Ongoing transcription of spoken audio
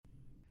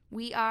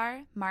We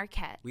are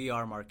Marquette. We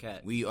are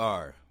Marquette. We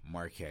are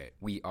Marquette.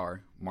 We are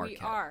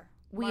Marquette.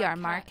 We are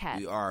Marquette.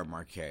 We are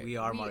Marquette. We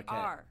are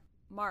Marquette.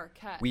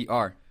 Marquette. We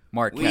are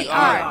Marquette. We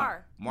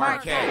are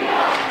Marquette.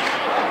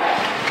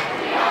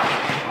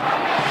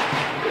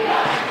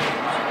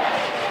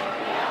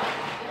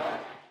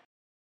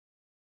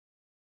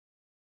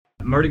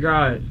 Mardi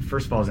Gras,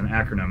 first of all, is an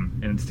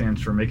acronym, and it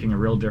stands for Making a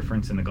Real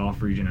Difference in the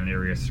Gulf Region and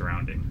Areas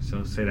Surrounding.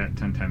 So say that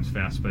 10 times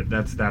fast, but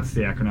that's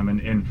the acronym.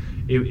 And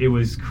it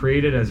was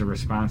created as a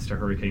response to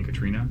Hurricane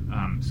Katrina,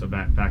 so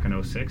back in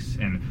 2006.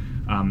 And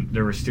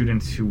there were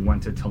students who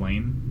went to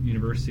Tulane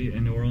University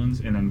in New Orleans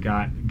and then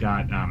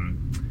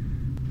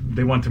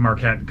they went to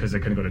Marquette because they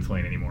couldn't go to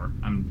Tulane anymore.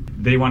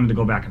 They wanted to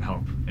go back and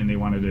help, and they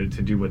wanted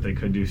to do what they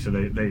could do. So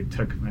they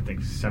took, I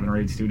think, 7 or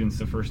 8 students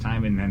the first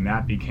time, and then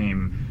that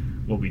became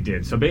what we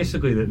did. So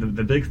basically,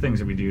 the big things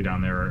that we do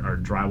down there are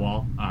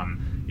drywall.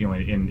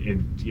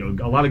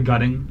 A lot of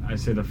gutting. I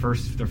say the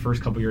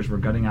first couple years we're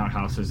gutting out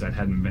houses that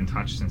hadn't been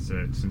touched since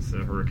the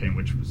hurricane,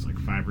 which was like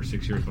 5 or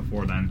 6 years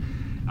before then,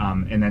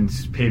 and then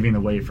paving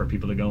the way for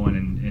people to go in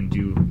and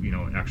do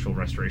actual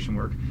restoration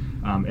work.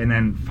 And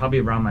then probably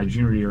around my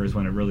junior year is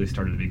when it really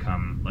started to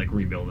become like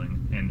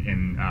rebuilding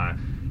and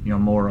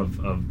more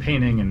of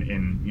painting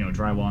and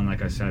drywalling,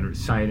 like I said, or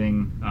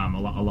siding, a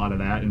lot of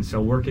that. And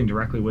so working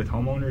directly with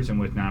homeowners and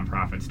with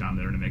nonprofits down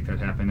there to make that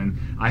happen. And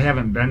I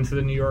haven't been to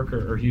the New York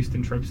or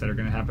Houston trips that are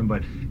going to happen,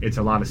 but it's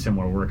a lot of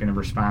similar work in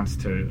response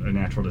to a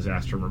natural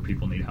disaster where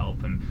people need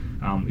help. And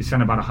we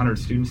sent about 100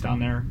 students down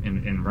there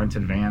in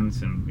rented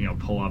vans and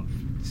pull up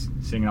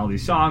singing all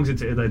these songs.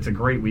 It's a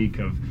great week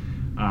of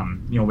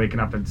waking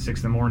up at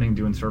 6 a.m,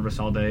 doing service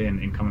all day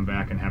and coming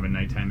back and having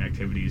nighttime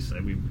activities.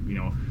 We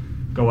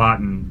go out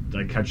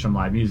and catch some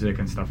live music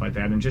and stuff like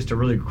that, and just a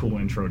really cool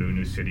intro to a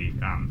new city,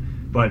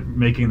 but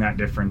making that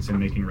difference and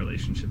making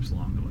relationships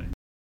along the way.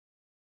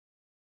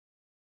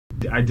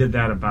 I did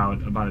that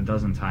about a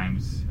dozen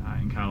times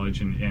in college,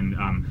 and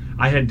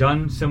I had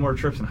done similar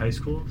trips in high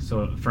school,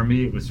 so for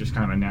me it was just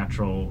kind of a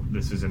natural,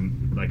 this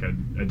isn't like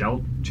an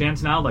adult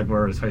chance now,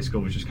 whereas high school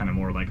was just kind of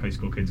more like high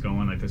school kids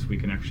going like this, we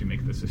can actually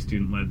make this a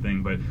student-led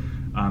thing. But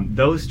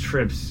those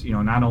trips,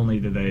 not only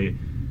did they,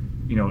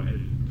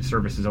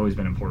 service has always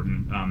been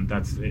important.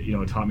 That's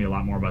it taught me a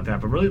lot more about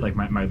that, but really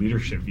my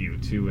leadership view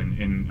too,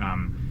 and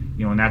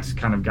that's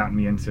kind of gotten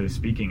me into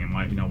speaking and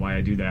why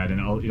I do that,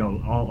 and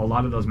a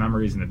lot of those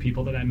memories and the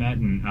people that I met,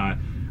 and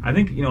I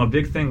think a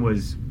big thing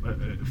was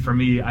for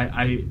me,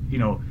 I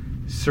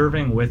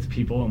serving with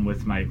people and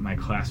with my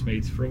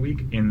classmates for a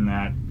week in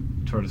that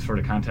sort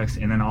of context,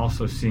 and then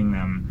also seeing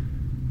them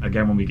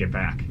again when we get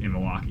back in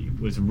Milwaukee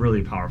was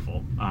really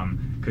powerful,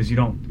 because you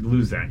don't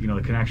lose that,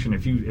 the connection.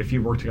 If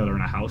you work together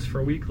in a house for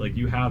a week,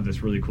 you have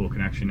this really cool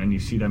connection, and you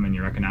see them in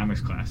your economics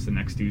class the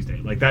next Tuesday.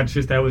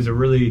 That was a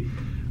really,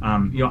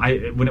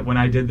 when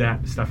I did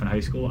that stuff in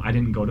high school, I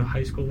didn't go to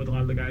high school with a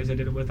lot of the guys I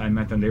did it with. I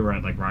met them, they were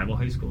at rival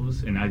high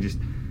schools, and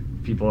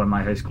people in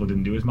my high school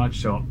didn't do as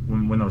much, so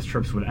when those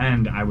trips would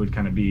end, I would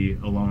kind of be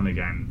alone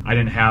again. I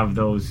didn't have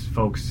those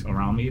folks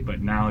around me,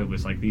 but now it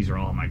was these are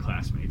all my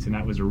classmates, and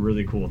that was a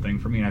really cool thing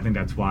for me, and I think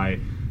that's why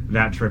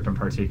that trip in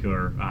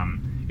particular,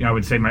 I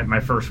would say my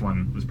first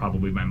one was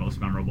probably my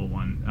most memorable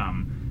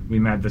one. We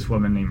met this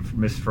woman named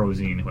Miss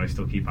Frozine, who I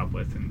still keep up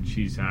with, and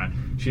she's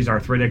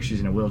arthritic,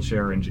 she's in a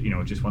wheelchair, and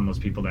just one of those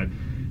people that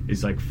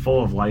is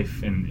full of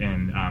life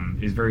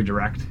and is very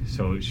direct.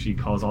 So she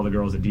calls all the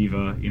girls a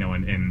diva,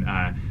 and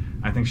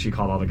I think she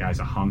called all the guys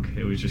a hunk.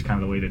 It was just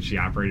kind of the way that she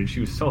operated. She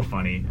was so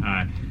funny,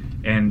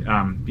 and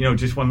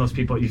just one of those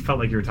people you felt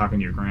like you were talking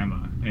to your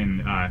grandma.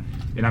 And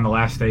on the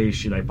last day,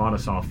 she bought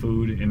us all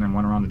food, and then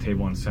went around the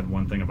table and said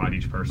one thing about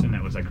each person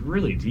that was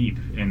really deep,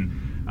 and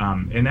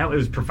that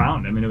was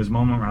profound. I mean, it was a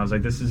moment where I was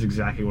like, this is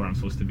exactly where I'm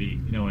supposed to be,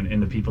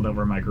 and the people that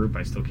were in my group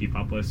I still keep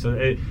up with. So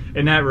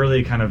and that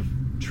really kind of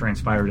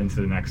transpired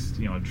into the next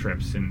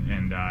trips,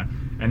 and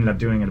ended up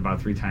doing it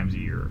about 3 times a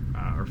year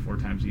or 4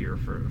 times a year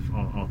for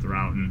all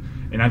throughout,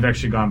 and I've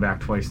actually gone back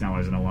twice now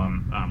as an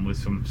alum, with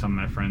some of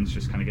my friends,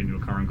 just kind of get into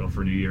a car and go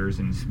for New Year's,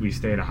 and we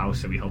stay at a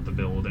house that we helped to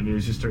build. I mean,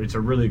 it's a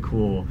really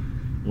cool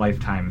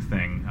lifetime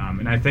thing,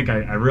 and I think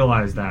I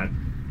realized that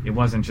it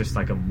wasn't just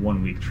a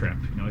 1-week trip.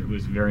 It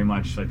was very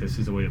much this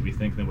is the way that we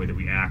think and the way that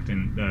we act,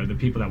 and the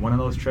people that went on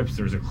those trips,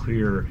 there's a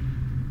clear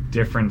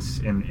difference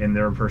in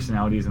their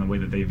personalities and the way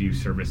that they view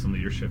service and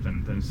leadership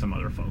than some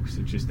other folks.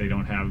 It's just they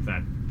don't have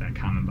that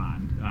common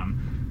bond.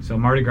 So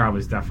Mardi Gras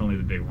was definitely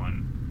the big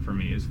one for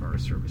me as far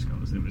as service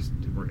goes.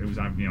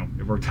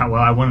 It worked out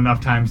well. I won enough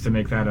times to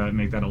make that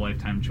a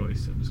lifetime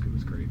choice. It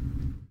was great.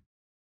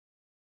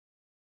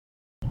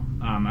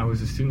 I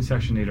was a student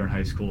section leader in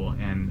high school,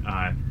 and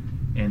I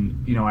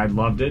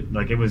loved it.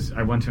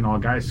 I went to an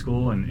all-guys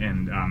school,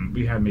 and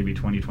we had maybe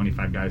 20,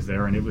 25 guys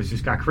there, and it was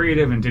just got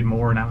creative and did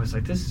more, and I was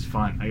like, this is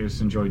fun. I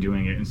just enjoy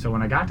doing it. And so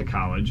when I got to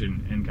college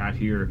and got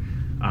here,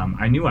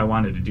 I knew I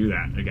wanted to do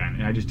that again,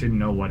 and I just didn't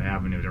know what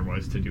avenue there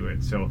was to do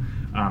it. So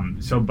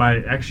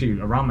by actually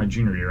around my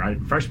junior year,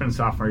 freshman and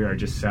sophomore year, I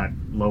just sat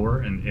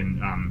lower,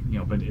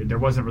 but there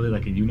wasn't really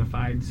a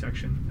unified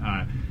section.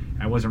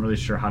 I wasn't really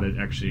sure how to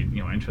actually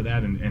enter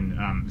that,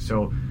 and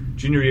so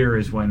junior year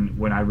is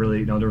when I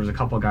really there was a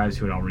couple of guys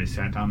who had already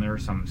sat down there,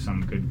 some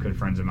good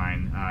friends of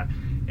mine,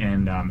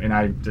 and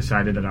I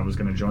decided that I was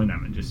going to join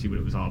them and just see what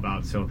it was all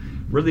about. So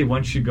really,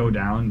 once you go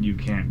down, you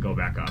can't go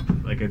back up.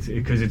 Like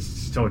because it's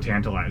so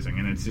tantalizing,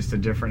 and it's just a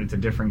different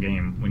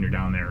game when you're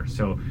down there.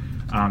 So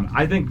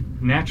I think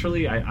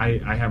naturally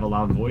I have a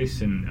loud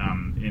voice, and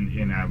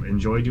I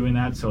enjoy doing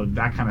that. So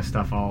that kind of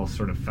stuff all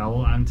sort of fell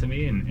onto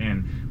me,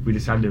 and we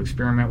decided to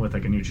experiment with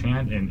like a new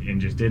chant,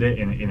 and just did it,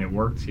 and it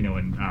worked.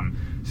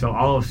 So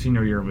all of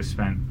senior year was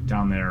spent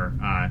down there,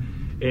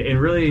 and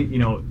really,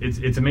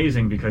 it's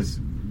amazing because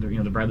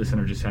the Bradley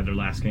Center just had their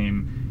last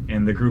game,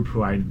 and the group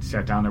who I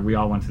sat down there, we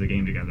all went to the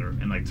game together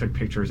and like took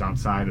pictures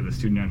outside of the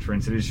student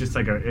entrance. And it's just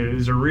like it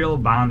is a real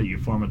bond that you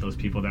form with those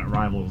people that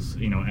rivals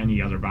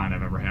any other bond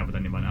I've ever had with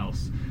anyone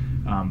else.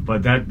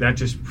 But that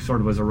just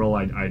sort of was a role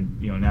I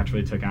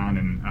naturally took on,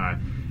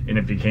 and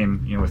it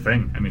became a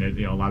thing. I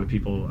mean, a lot of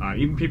people,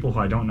 even people who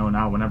I don't know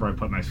now, whenever I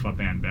put my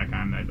sweatband back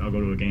on, I'll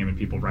go to a game and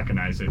people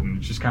recognize it, and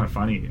it's just kind of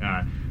funny.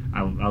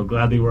 I'll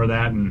gladly wear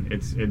that, and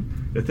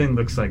the thing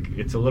looks like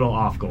it's a little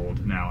off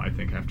gold now. I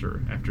think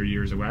after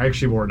years away, I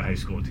actually wore it in high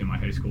school too. My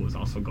high school was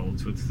also gold,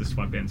 so the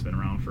sweatband's been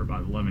around for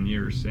about 11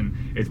 years, and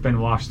it's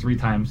been washed 3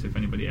 times. If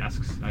anybody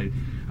asks,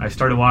 I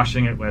started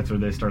washing it after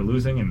they started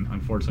losing, and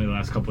unfortunately, the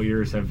last couple of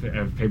years have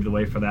paved the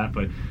way for that.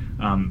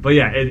 But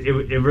yeah,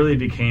 it really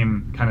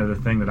became kind of the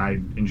thing that I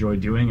enjoyed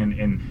doing,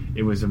 and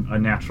it was a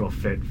natural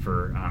fit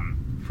for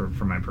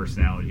my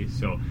personality.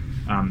 So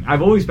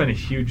I've always been a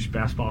huge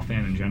basketball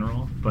fan in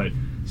general, but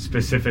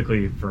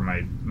specifically for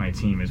my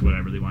team is what I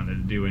really wanted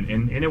to do,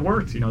 and it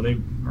worked.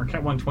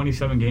 Marquette won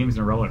 27 games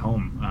in a row at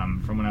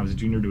home from when I was a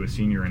junior to a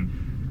senior, and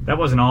that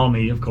wasn't all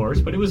me, of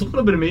course, but it was a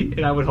little bit of me,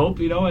 and I would hope,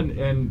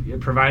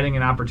 and providing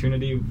an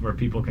opportunity where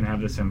people can have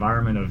this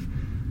environment of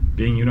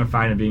being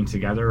unified and being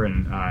together,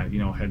 and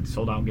had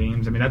sold out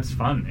games. I mean, that's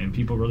fun, and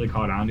people really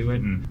caught on to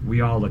it, and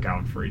we all look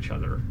out for each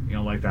other.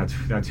 Like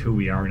that's who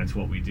we are, and it's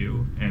what we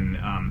do. And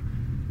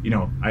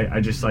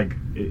I just like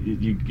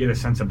you get a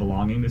sense of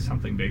belonging to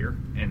something bigger,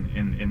 and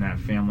in that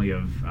family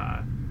of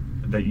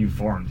that you've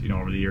formed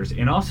over the years,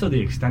 and also the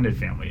extended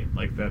family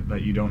like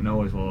that you don't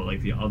know as well,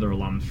 like the other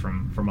alums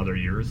from other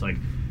years. Like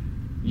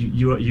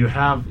you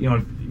have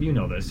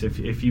this,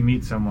 if you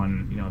meet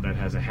someone that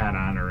has a hat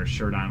on or a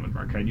shirt on with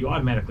Marquette, you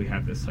automatically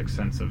have this like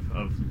sense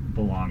of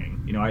belonging.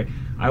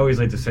 I always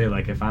like to say,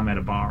 like, if I'm at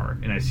a bar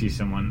and I see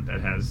someone that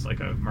has like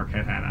a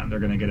Marquette hat on, they're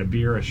going to get a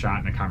beer, a shot,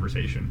 and a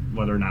conversation,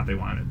 whether or not they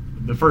want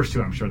it. The first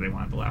 2 I'm sure they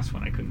want, the last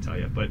one I couldn't tell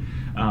you, but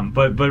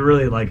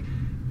really, like,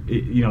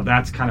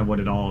 that's kind of what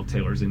it all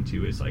tailors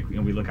into, is like,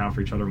 we look out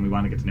for each other, and we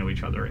want to get to know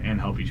each other and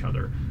help each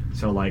other.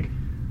 So like,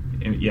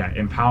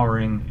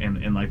 empowering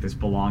and like this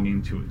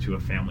belonging to a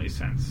family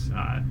sense,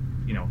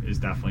 is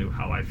definitely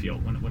how I feel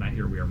when I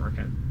hear We Are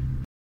Marquette.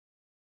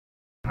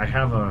 I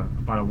have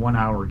about a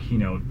 1-hour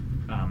keynote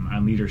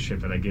on leadership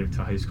that I give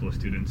to high school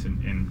students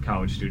and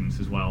college students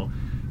as well.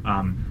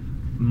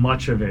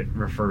 Much of it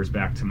refers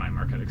back to my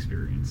Marquette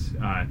experience,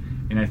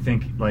 and I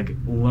think like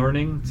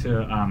learning to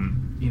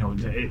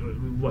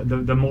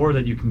the more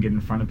that you can get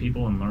in front of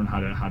people and learn how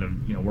to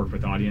work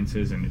with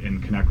audiences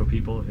and connect with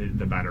people,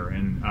 the better.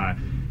 And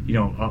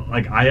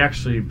like I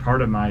actually,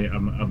 part of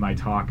my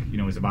talk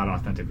is about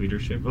authentic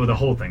leadership. Well, the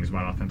whole thing is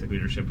about authentic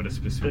leadership, but a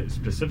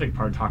specific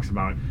part talks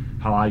about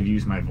how I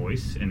use my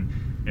voice, and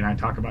I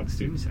talk about the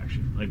student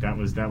section. Like that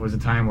was a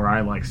time where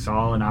I like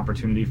saw an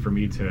opportunity for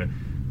me to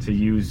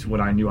use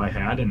what I knew I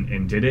had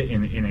and did it,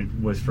 and it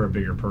was for a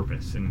bigger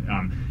purpose.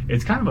 And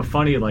it's kind of a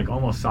funny, like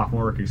almost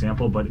sophomoric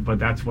example, but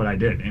that's what I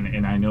did,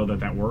 and I know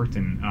that worked.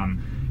 And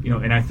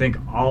and I think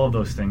all of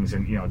those things,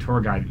 and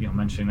tour guide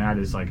mentioning that,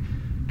 is like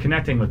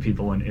connecting with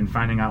people and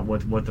finding out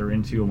what they're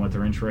into and what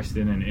they're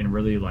interested in, and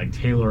really like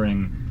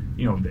tailoring,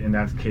 in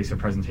that case, a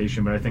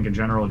presentation. But I think in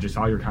general, just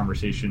all your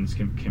conversations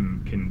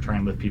can try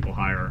and lift people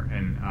higher.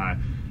 And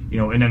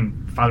and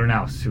then Father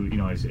Naus, who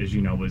as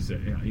was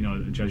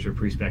a Jesuit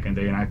priest back in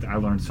the day, and I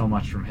learned so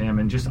much from him,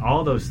 and just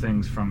all those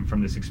things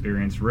from this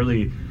experience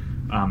really.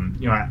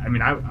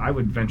 I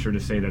would venture to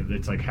say that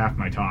it's like half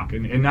my talk,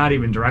 and not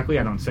even directly.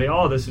 I don't say,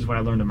 oh, this is what I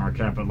learned at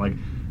Marquette, but like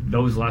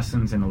those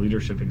lessons and the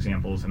leadership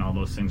examples and all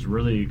those things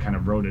really kind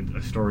of wrote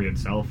a story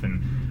itself.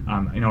 And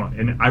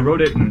and I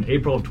wrote it in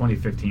April of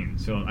 2015,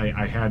 so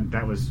I had,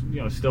 that was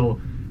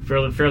still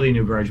fairly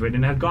new graduate,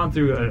 and had gone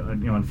through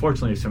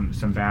unfortunately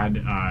some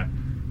bad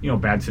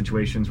bad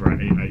situations where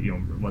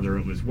whether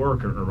it was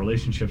work or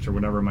relationships or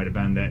whatever it might have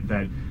been,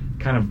 that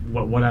kind of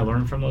what I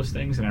learned from those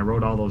things, and I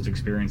wrote all those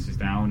experiences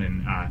down,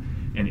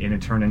 and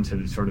it turned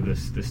into sort of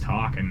this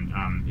talk. And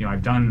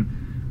I've done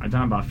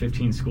about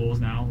 15 schools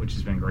now, which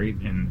has been great,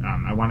 and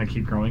I want to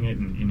keep growing it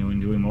and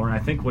and doing more. And I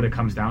think what it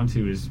comes down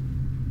to is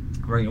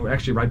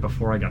right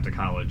before I got to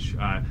college,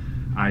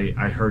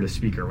 I heard a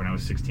speaker when I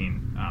was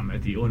 16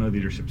 at the Illinois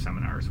Leadership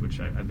Seminars, which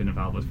I've been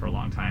involved with for a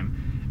long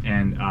time,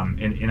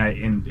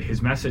 and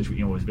his message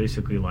was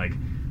basically like,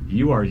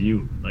 you are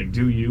you, like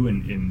do you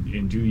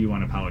and do you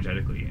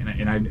unapologetically.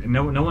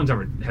 No one's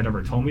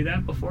ever told me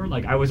that before.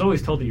 Like I was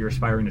always told that you're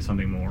aspiring to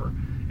something more.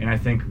 And I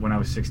think when I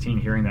was 16,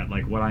 hearing that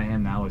like what I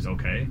am now is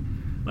okay,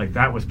 like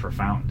that was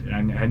profound.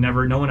 And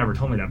no one ever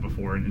told me that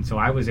before. And so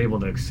I was able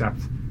to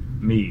accept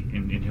me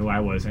and who I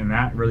was, and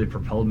that really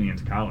propelled me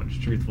into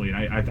college, truthfully. And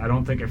I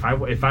don't think if I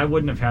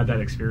wouldn't have had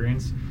that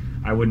experience,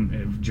 I wouldn't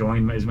have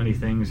joined as many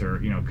things, or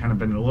kind of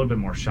been a little bit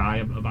more shy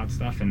about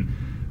stuff.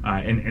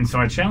 And so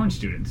I challenge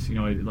students,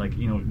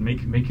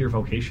 make your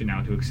vocation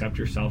now to accept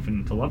yourself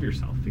and to love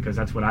yourself, because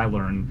that's what I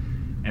learned,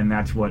 and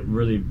that's what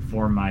really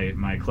formed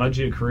my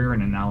collegiate career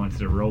and then now into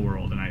the real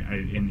world.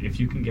 And if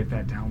you can get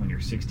that down when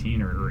you're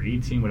 16 or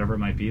 18, whatever it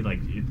might be, like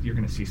you're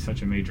going to see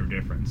such a major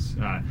difference.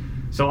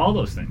 So all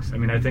those things, I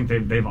mean, I think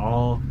they've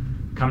all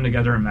come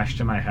together and meshed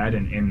in my head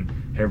and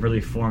have really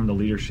formed the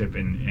leadership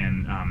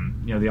and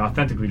the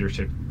authentic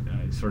leadership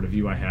sort of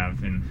view I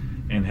have,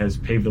 and has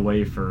paved the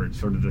way for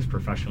sort of this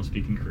professional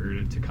speaking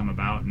career to come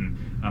about. And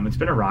it's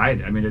been a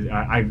ride. I mean,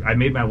 I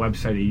made my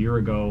website a year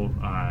ago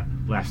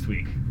last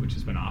week, which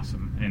has been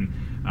awesome.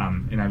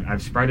 And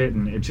I've spread it,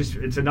 and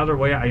it's another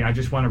way. I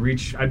just want to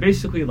reach. I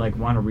basically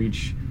want to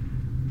reach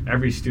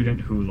every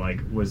student who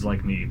was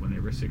like me when they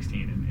were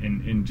 16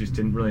 and just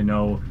didn't really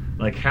know,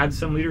 had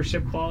some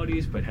leadership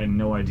qualities but had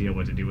no idea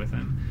what to do with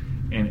them.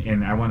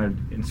 And I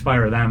want to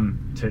inspire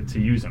them to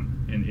use them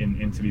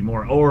and to be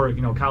more, or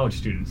college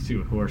students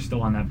too, who are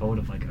still on that boat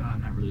of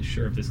I'm not really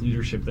sure if this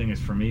leadership thing is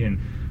for me. And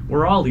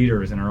we're all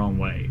leaders in our own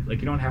way. You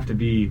don't have to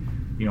be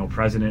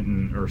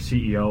president or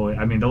CEO.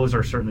 I mean, those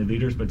are certainly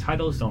leaders, but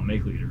titles don't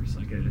make leaders.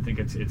 I think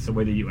it's the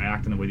way that you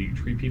act and the way that you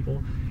treat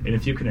people. And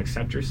if you can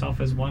accept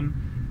yourself as one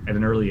at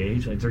an early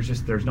age,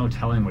 there's no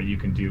telling what you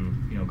can do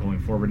going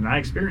forward. And I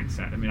experienced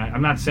that. I mean,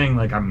 I'm not saying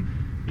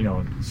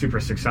I'm super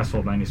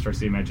successful by any stretch of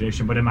the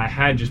imagination, but in my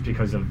head, just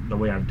because of the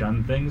way I've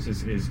done things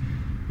is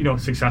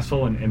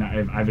successful, and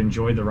I've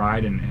enjoyed the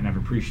ride, and I've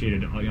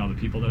appreciated the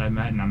people that I've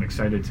met, and I'm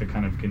excited to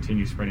kind of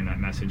continue spreading that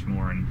message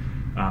more. And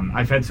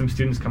I've had some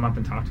students come up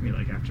and talk to me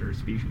after a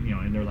speech,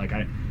 and they're like,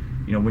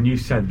 when you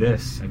said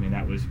this, I mean,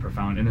 that was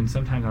profound. And then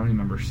sometimes I don't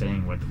remember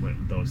saying what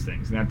those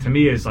things. And that to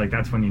me is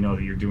that's when you know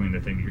that you're doing the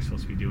thing that you're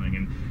supposed to be doing.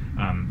 And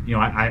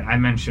I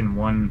mentioned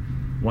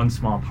one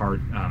small part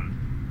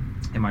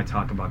in my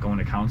talk about going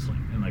to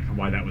counseling and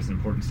why that was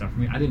important stuff for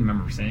me. I didn't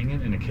remember saying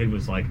it, and a kid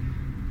was like,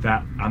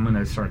 that I'm going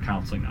to start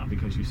counseling now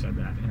because you said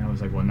that. And I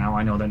was like, well, now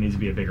I know that needs to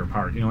be a bigger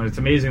part. And it's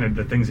amazing that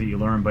the things that you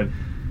learn, but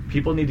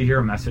people need to hear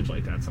a message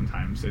like that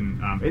sometimes.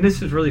 And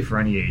this is really for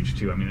any age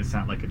too. I mean, it's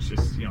not like it's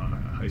just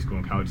high school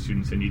and college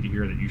students that need to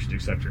hear that you should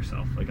accept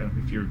yourself.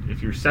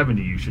 If you're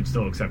 70, you should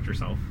still accept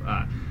yourself.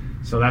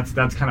 So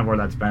that's kind of where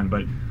that's been.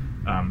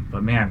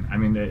 But man, I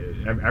mean,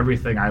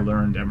 everything I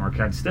learned at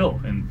Marquette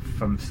still, and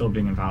from still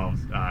being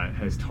involved,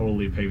 has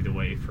totally paved the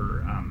way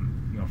for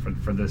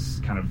for this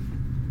kind of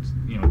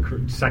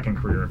second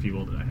career, if you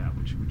will, that I have,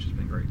 which has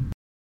been great.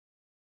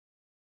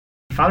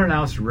 Father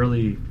Nous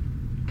really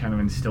kind of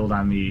instilled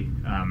on me.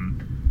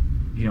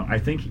 I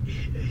think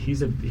he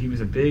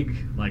was a big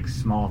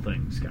small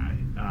things guy,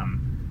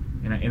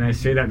 and I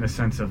say that in the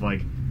sense of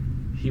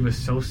he was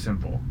so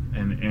simple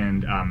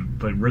and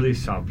but really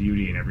saw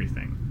beauty in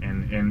everything.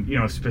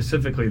 And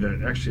specifically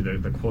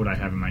the quote I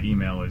have in my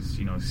email is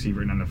see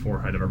written on the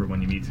forehead of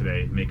everyone you meet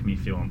today, make me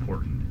feel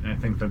important. And I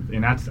think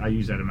I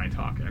use that in my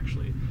talk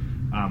actually.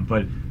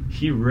 But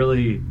he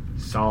really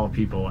saw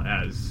people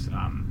as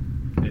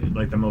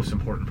the most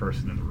important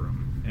person in the room,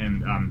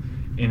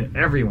 and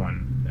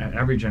everyone,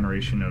 every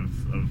generation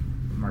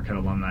of Marquette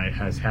alumni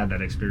has had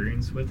that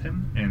experience with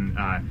him, and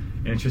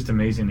it's just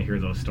amazing to hear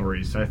those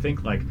stories. So I think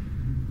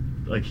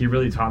he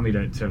really taught me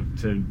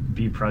to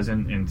be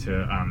present and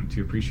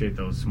to appreciate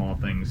those small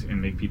things and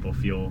make people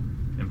feel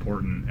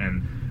important.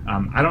 And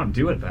I don't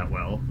do it that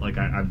well.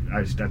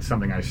 That's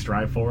something I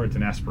strive for. It's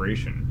an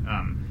aspiration.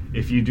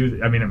 If you do,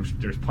 I mean,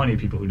 there's plenty of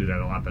people who do that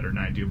a lot better than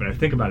I do, but I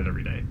think about it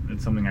every day.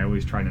 It's something I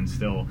always try to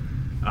instill,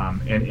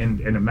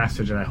 and a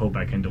message that I hope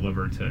I can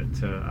deliver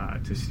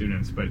to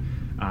students.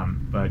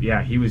 But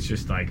yeah, he was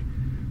just one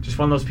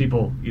of those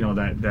people,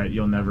 that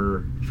you'll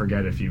never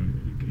forget if you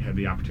had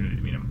the opportunity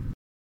to meet him.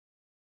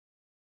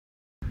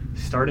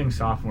 Starting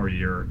sophomore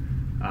year,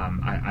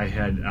 I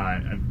had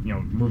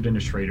moved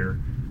into Schrader.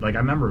 I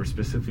remember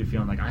specifically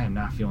feeling I am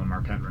not feeling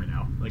Marquette right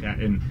now.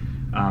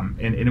 And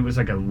it was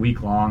a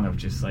week long of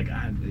just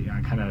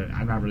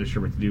I'm not really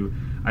sure what to do.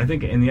 I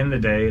think in the end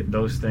of the day,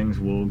 those things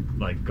will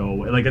go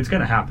away. It's going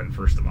to happen,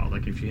 first of all.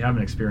 If you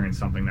haven't experienced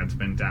something that's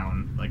been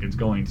down, it's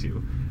going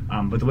to.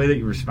 But the way that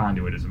you respond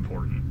to it is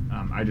important.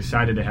 I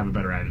decided to have a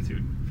better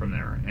attitude from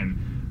there. And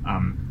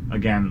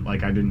again, I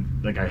had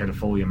to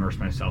fully immerse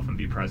myself and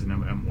be present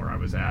in where I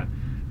was at.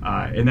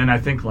 And then I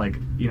think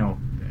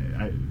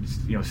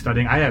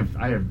studying, I have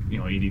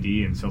ADD,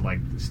 and so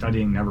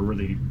studying never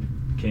really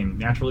came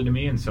naturally to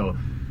me, and so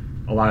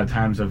a lot of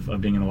times of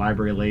being in the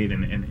library late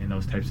and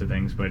those types of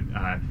things. But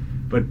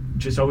but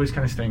just always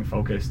kind of staying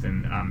focused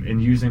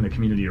and using the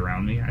community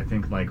around me. I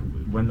think like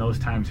when those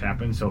times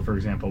happen, so for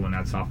example, when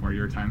that sophomore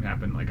year time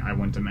happened, like I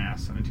went to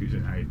mass on a Tuesday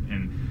night,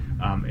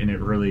 and it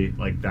really,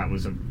 like, that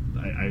was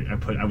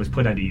I was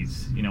put at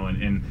ease, you know,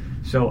 and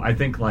so I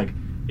think like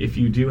if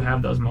you do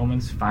have those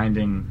moments,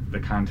 finding the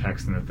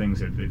context and the things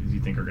that you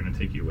think are going to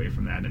take you away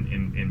from that,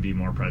 and be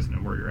more present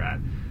at where you're at,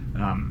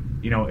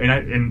 you know,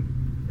 and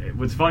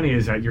what's funny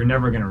is that you're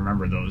never going to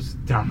remember those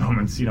down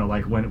moments, you know,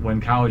 like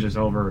when college is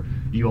over,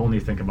 you only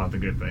think about the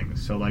good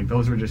things. So like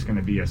those are just going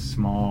to be a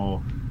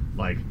small,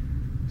 like,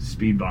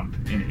 speed bump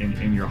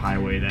in your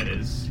highway that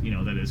is, you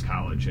know, that is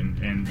college,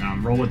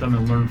 and roll with them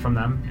and learn from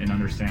them and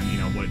understand, you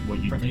know, what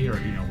you need, or,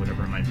 you know,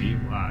 whatever it might be,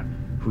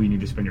 who you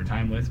need to spend your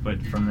time with.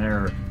 But from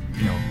there,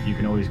 you know, you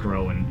can always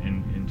grow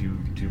and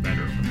do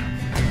better from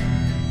that point.